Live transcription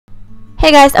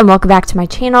Hey guys, and welcome back to my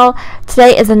channel.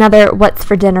 Today is another What's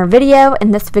for Dinner video. In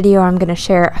this video, I'm going to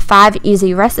share 5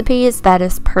 easy recipes that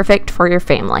is perfect for your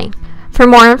family. For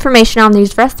more information on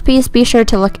these recipes, be sure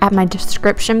to look at my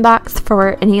description box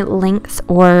for any links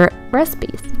or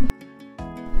recipes.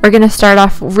 We're going to start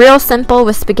off real simple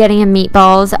with spaghetti and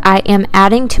meatballs. I am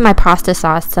adding to my pasta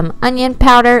sauce some onion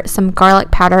powder, some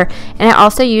garlic powder, and I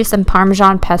also use some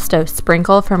Parmesan pesto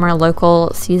sprinkle from our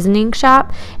local seasoning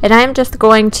shop. And I am just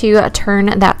going to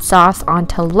turn that sauce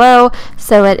onto low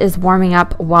so it is warming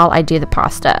up while I do the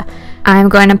pasta. I'm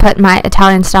going to put my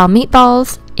Italian style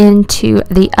meatballs into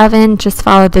the oven. Just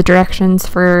follow the directions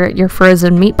for your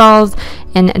frozen meatballs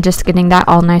and just getting that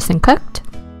all nice and cooked.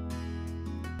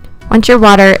 Once your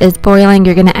water is boiling,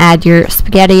 you're going to add your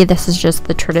spaghetti. This is just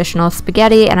the traditional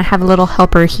spaghetti, and I have a little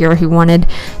helper here who wanted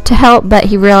to help, but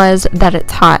he realized that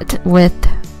it's hot with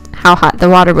how hot the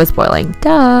water was boiling.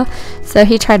 Duh! So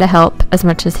he tried to help as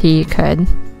much as he could.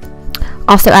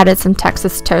 Also added some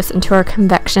Texas toast into our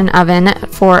convection oven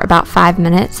for about 5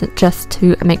 minutes just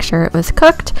to make sure it was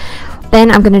cooked.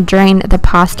 Then I'm going to drain the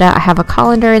pasta. I have a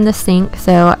colander in the sink,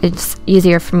 so it's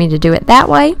easier for me to do it that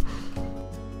way.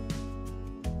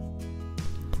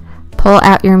 Pull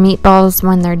out your meatballs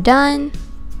when they're done.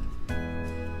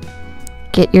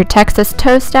 Get your Texas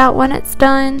toast out when it's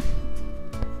done.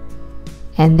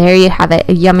 And there you have it,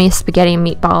 a yummy spaghetti and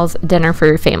meatballs dinner for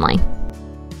your family.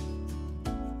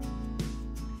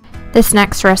 This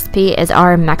next recipe is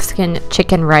our Mexican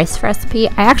chicken rice recipe.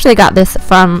 I actually got this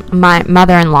from my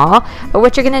mother-in-law, but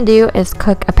what you're going to do is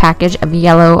cook a package of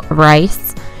yellow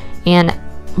rice in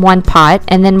one pot,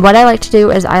 and then what I like to do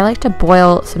is I like to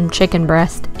boil some chicken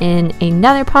breast in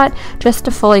another pot just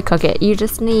to fully cook it. You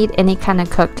just need any kind of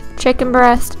cooked chicken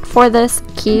breast for this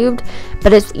cubed,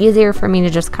 but it's easier for me to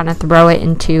just kind of throw it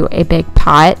into a big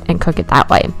pot and cook it that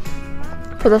way.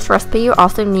 For this recipe, you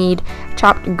also need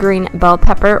chopped green bell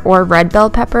pepper or red bell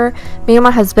pepper. Me and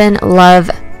my husband love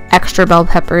extra bell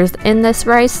peppers in this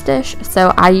rice dish,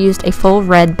 so I used a full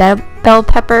red bell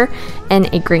pepper and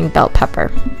a green bell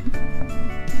pepper.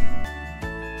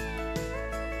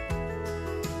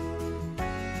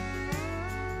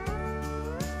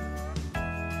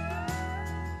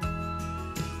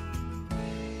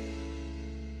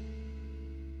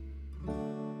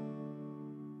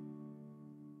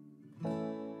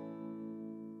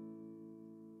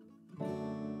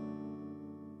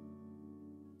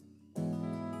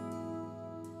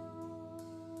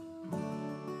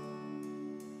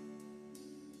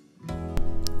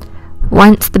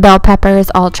 Once the bell pepper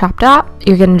is all chopped up,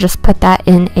 you're going to just put that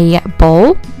in a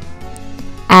bowl.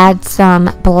 Add some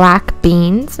black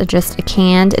beans, just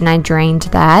canned, and I drained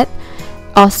that.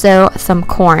 Also some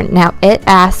corn. Now it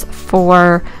asks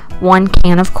for 1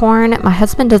 can of corn. My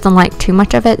husband doesn't like too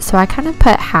much of it, so I kind of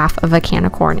put half of a can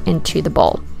of corn into the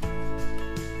bowl.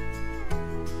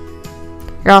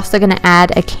 You're also going to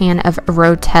add a can of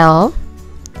rotel.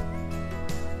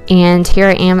 And here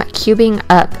I am cubing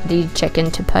up the chicken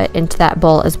to put into that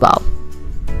bowl as well.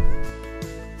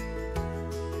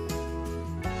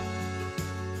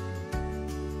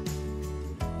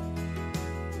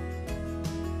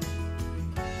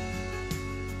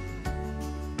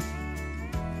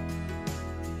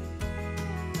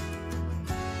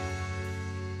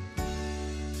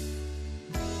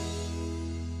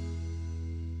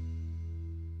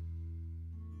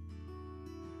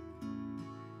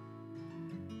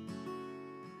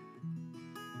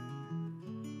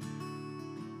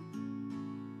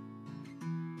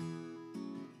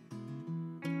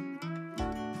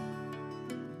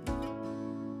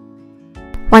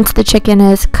 Once the chicken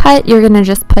is cut, you're going to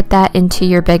just put that into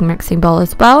your big mixing bowl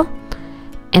as well.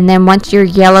 And then once your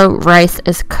yellow rice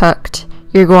is cooked,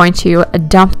 you're going to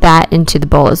dump that into the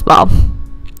bowl as well.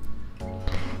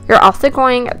 You're also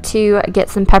going to get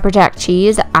some pepper jack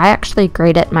cheese. I actually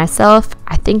grate it myself.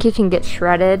 I think you can get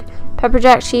shredded pepper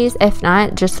jack cheese. If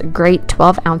not, just grate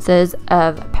 12 ounces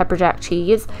of pepper jack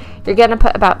cheese. You're going to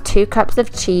put about 2 cups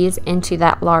of cheese into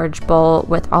that large bowl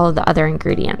with all of the other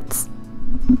ingredients.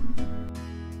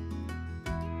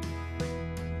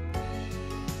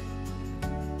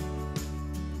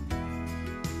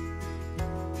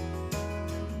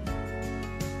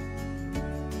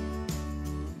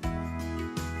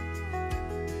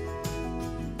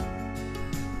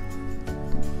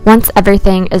 Once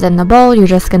everything is in the bowl, you're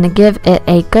just going to give it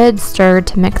a good stir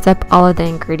to mix up all of the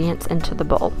ingredients into the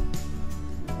bowl.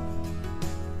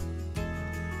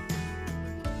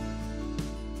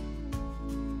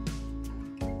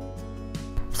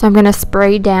 So I'm going to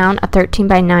spray down a 13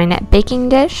 by 9 baking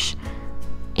dish,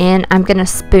 and I'm going to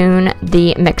spoon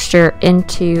the mixture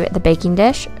into the baking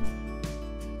dish.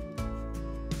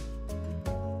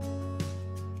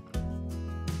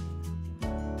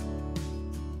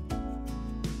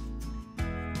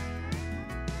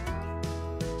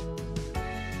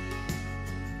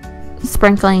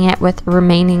 sprinkling it with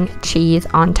remaining cheese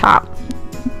on top.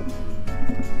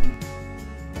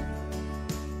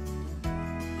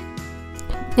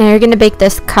 Now you're going to bake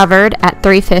this covered at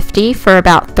 350 for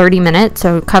about 30 minutes.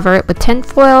 So cover it with tin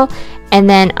foil and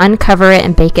then uncover it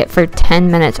and bake it for 10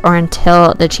 minutes or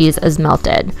until the cheese is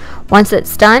melted. Once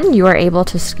it's done, you are able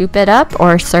to scoop it up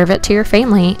or serve it to your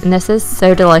family. And this is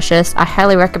so delicious. I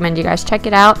highly recommend you guys check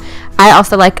it out. I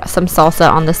also like some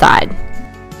salsa on the side.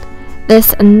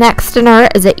 This next dinner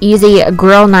is an easy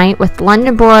grill night with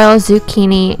London broil,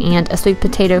 zucchini, and a sweet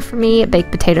potato for me, a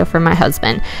baked potato for my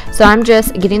husband. So I'm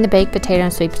just getting the baked potato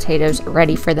and sweet potatoes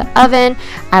ready for the oven.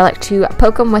 I like to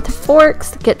poke them with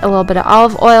forks, get a little bit of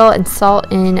olive oil and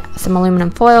salt in some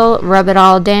aluminum foil, rub it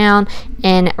all down,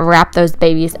 and wrap those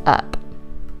babies up.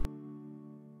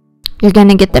 You're going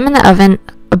to get them in the oven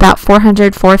about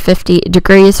 450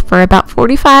 degrees for about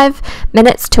 45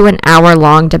 minutes to an hour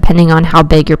long, depending on how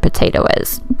big your potato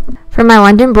is. For my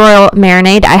London broil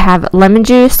marinade, I have lemon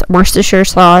juice, Worcestershire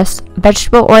sauce,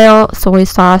 vegetable oil, soy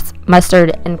sauce,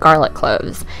 mustard, and garlic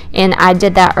cloves. And I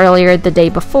did that earlier the day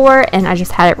before, and I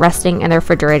just had it resting in the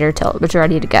refrigerator till it was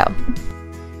ready to go.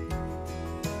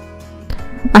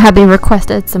 My hubby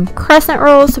requested some crescent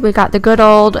rolls, so we got the good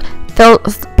old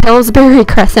Pillsbury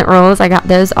crescent rolls. I got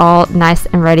those all nice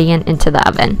and ready and into the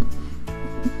oven.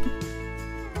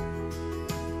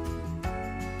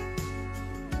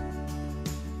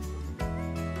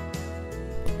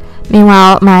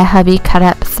 Meanwhile, my hubby cut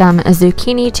up some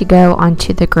zucchini to go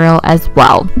onto the grill as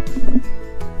well.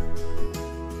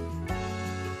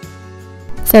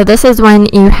 So this is when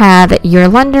you have your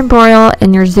London broil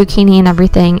and your zucchini and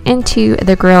everything into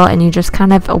the grill, and you just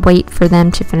kind of wait for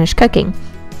them to finish cooking.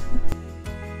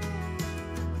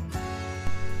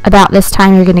 About this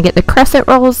time, you're going to get the crescent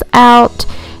rolls out,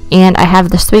 and I have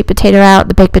the sweet potato out.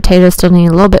 The baked potatoes still need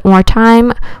a little bit more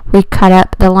time. We cut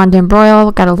up the London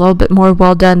broil, got a little bit more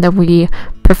well done than we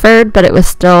preferred, but it was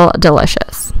still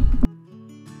delicious.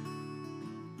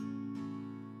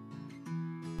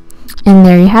 And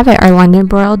there you have it, our London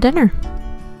broil dinner.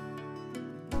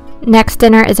 Next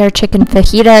dinner is our chicken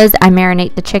fajitas. I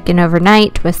marinate the chicken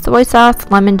overnight with soy sauce,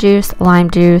 lemon juice,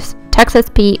 lime juice, Texas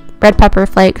Pete, red pepper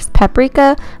flakes,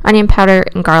 paprika, onion powder,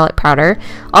 and garlic powder.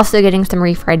 Also getting some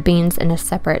refried beans in a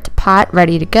separate pot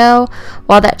ready to go.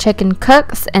 While that chicken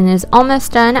cooks and is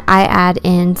almost done, I add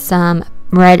in some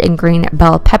red and green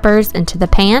bell peppers into the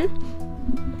pan.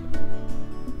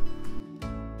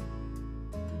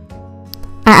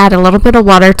 I add a little bit of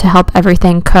water to help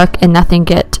everything cook and nothing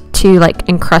get too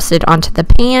encrusted onto the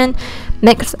pan.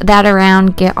 Mix that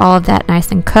around, get all of that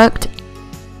nice and cooked.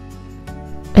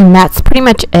 And that's pretty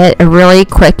much it. A really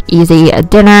quick, easy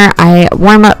dinner. I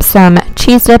warm up some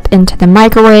cheese dip into the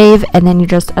microwave, and then you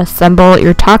just assemble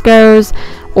your tacos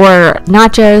or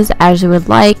nachos as you would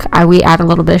like. We add a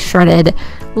little bit of shredded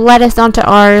lettuce onto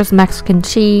ours, Mexican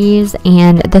cheese,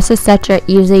 and this is such an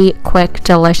easy, quick,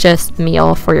 delicious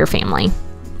meal for your family.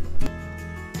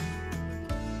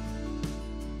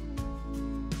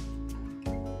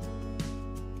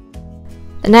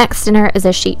 The next dinner is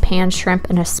a sheet pan shrimp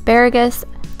and asparagus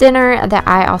dinner that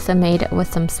I also made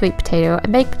with some sweet potato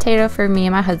and baked potato for me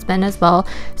and my husband as well.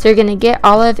 So you're going to get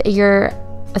all of your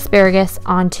asparagus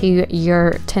onto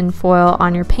your tin foil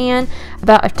on your pan,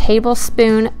 about a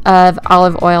tablespoon of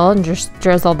olive oil, and just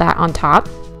drizzle that on top.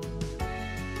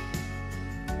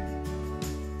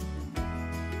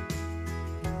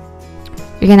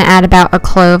 You're going to add about a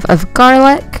clove of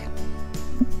garlic.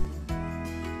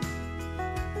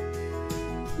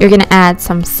 You're going to add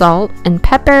some salt and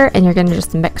pepper, and you're going to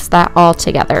just mix that all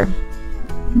together.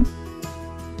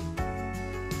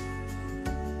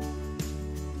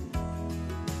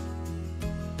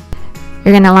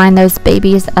 You're going to line those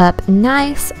babies up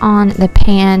nice on the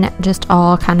pan, just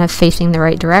all kind of facing the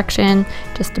right direction,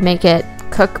 just to make it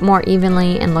cook more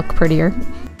evenly and look prettier.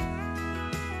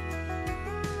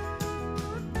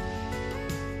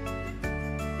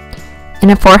 In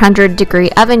a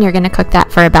 400-degree oven, you're going to cook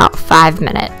that for about 5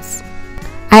 minutes.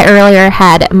 I earlier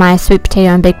had my sweet potato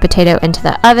and baked potato into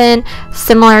the oven,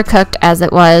 similar cooked as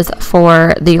it was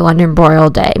for the London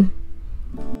broil day.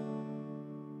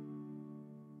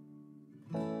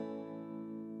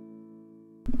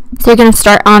 So you're going to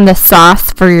start on the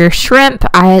sauce for your shrimp.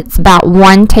 It's about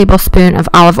 1 tablespoon of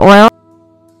olive oil,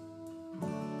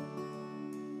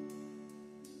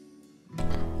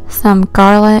 some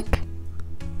garlic,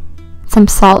 some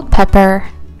salt, pepper,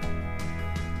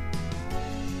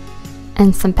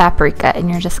 and some paprika, and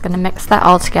you're just going to mix that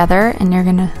all together, and you're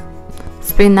going to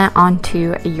spoon that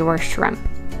onto your shrimp.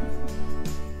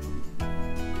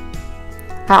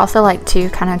 I also like to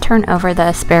kind of turn over the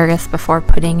asparagus before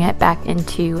putting it back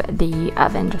into the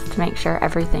oven just to make sure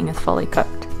everything is fully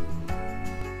cooked.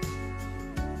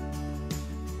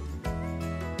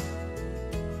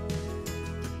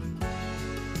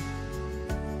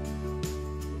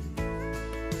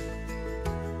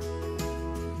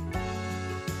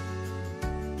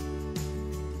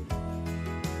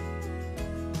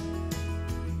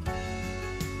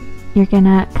 You're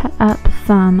gonna cut up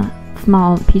some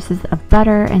small pieces of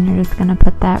butter and you're just gonna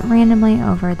put that randomly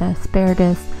over the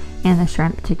asparagus and the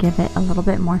shrimp to give it a little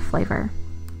bit more flavor.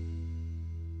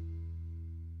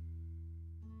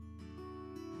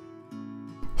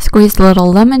 Squeeze a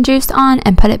little lemon juice on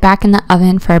and put it back in the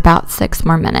oven for about 6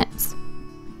 more minutes.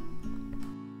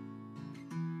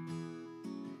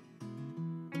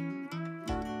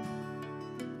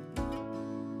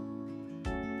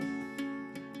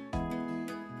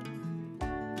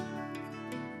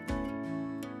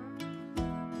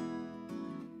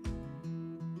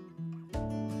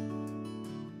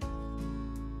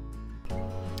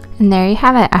 And there you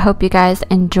have it. I hope you guys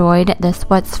enjoyed this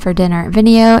what's for dinner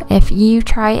video. If you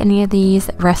try any of these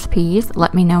recipes,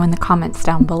 let me know in the comments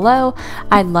down below.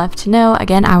 I'd love to know.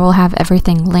 Again, I will have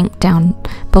everything linked down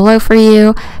below for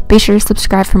you. Be sure to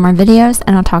subscribe for more videos,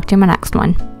 and I'll talk to you in my next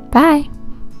one. Bye!